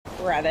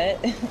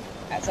Reddit,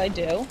 as I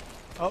do.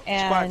 Oh,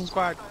 And...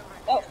 squad.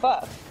 Oh,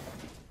 fuck.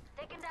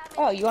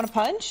 Oh, you want to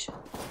punch?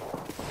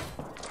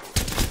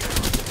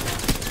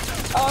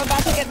 Oh, I'm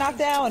about to get knocked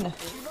down.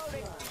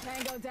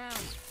 Tango down.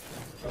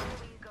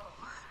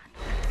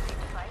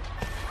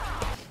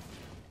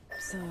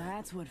 So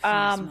that's what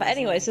But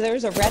anyway, so there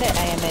was a Reddit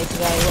AMA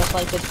today with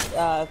like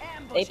the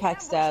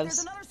Apex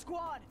devs.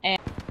 And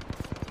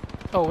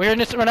oh, we're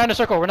not in a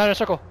circle. We're not in a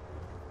circle.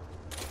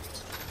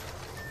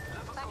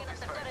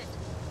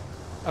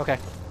 Okay.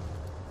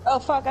 oh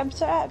fuck, I'm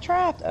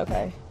trapped.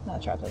 Okay,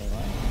 not trapped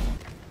anymore.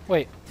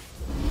 Wait.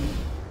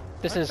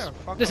 This is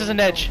an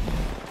edge.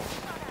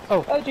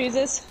 Oh. Oh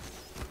Jesus.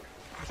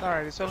 It's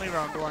alright. It's only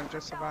round one.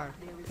 Just survive.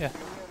 Yeah.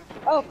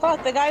 Oh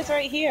fuck, the guy's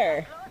right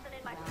here.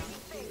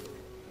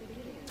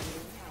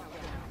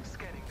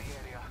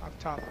 Up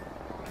top.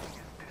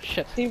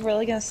 Shit. Is he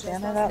really gonna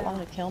stand there that long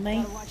to kill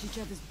me?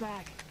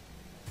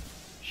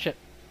 Shit.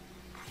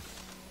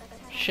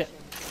 Shit.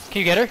 Can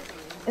you get her?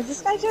 Is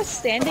this guy just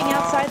standing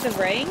outside the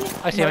ring?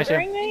 I see him, I see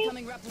him. murdering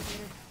me?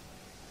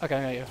 Okay,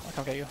 I got you. I'll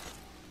come get you.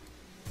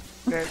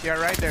 They're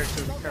right there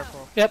too. Be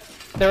careful. Yep,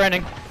 they're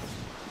running.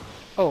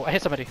 Oh, I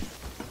hit somebody.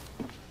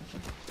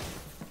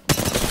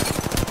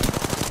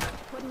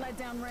 Couldn't let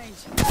down range.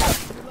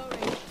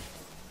 Reloading.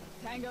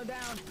 Tango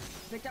down.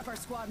 Picked up our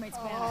squad mate's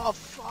banner. Oh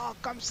fuck!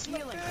 I'm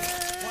slipping Watch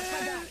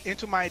my back.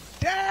 into my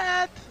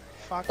death.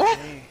 Fuck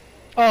me.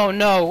 Oh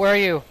no, where are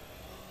you?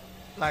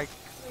 Like.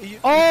 You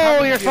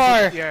Oh, you're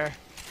far. Yeah.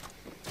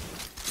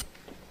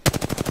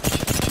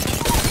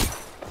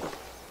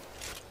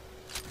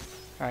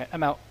 Alright,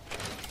 I'm out.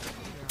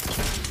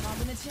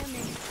 Bomb in the chimney.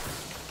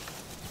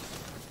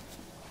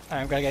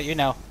 Alright, I'm gonna get you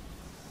now.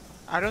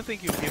 I don't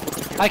think you'll be able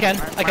to. I can,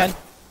 I can.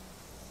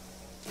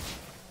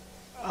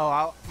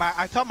 Oh,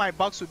 I thought my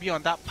box would be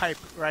on that pipe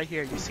right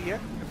here. You see it?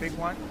 The big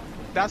one?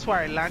 That's where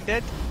I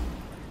landed.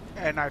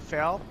 And I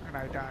fell and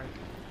I died.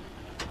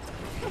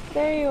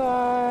 There you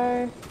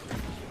are.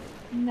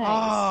 Nice.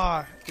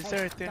 Ah, is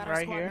there a thing Got our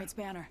right squad here? mate's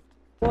banner.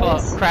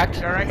 Oh, cracked.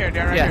 They're right here.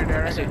 They're right Yeah, here.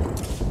 They're I right see. here.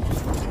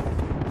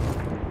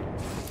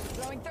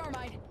 Throwing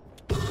thermite.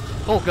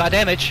 Oh, god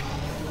damage.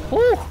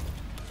 Woo!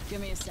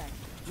 Give me a sec.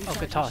 Oh,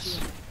 good toss.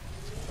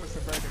 What's the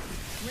verdict?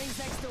 Rings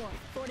next door.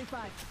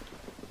 45.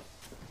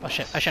 Oh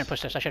shit, I shouldn't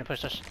push this, I shouldn't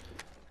push this.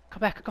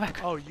 Come back, come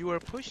back. Oh, you were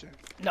pushing.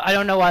 No, I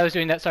don't know why I was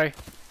doing that, sorry.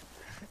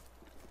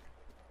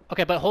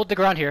 Okay, but hold the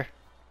ground here.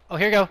 Oh,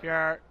 here you go.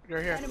 You're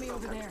here. Enemy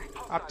over there.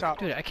 Up top.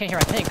 Dude, I can't hear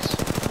my things.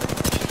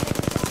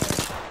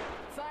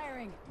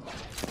 Firing.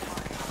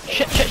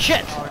 Shit, shit,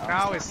 shit! Oh,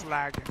 now it's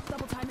lagging.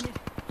 Double timing it.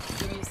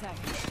 Give me a sec.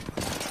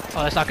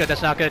 Oh, that's not good,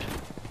 that's not good.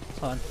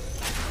 Hold on.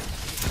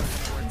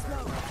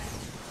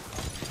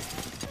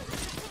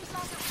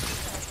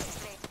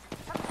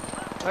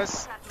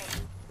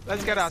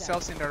 Let's get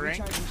ourselves in the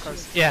ring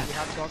because Yeah. we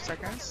have 12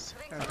 seconds.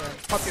 And then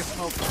pop your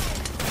smoke.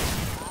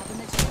 Bomb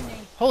in the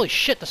chimney. Holy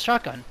shit, the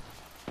shotgun.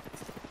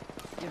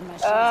 Give my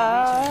shields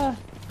a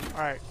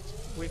Alright,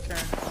 we can.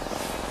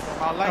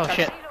 Oh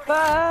shit.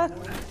 Fuck.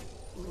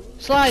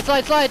 Slide,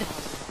 slide, slide!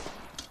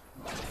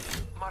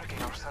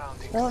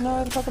 I don't know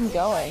where the fuck I'm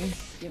going. reach.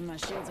 Give my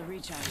shields a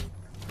recharge.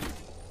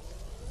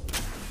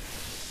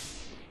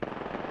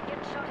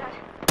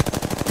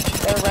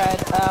 They're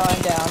red. Oh,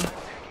 I'm down.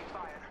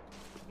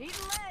 Eat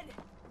lead.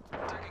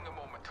 Taking a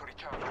moment to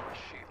recharge my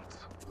shields.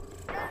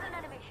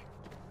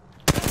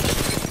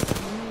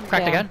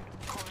 Cracked Yeah. again.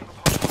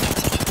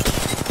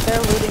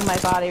 They're looting my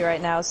body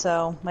right now,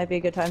 so might be a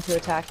good time to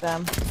attack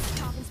them.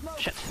 Popping smoke.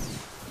 Shit.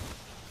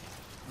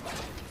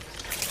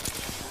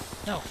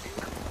 No.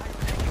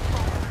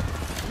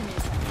 Give me a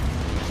sec.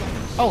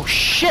 Oh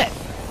shit!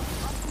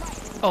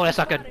 Oh, that's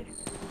not good.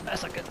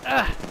 That's not good.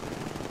 Ah!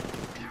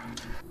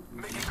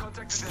 Making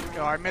contact with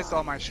Yo, I missed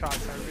all my shots.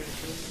 I really did.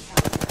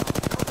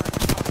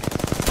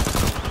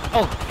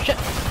 Oh shit!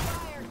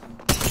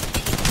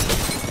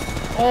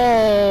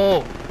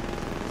 Oh!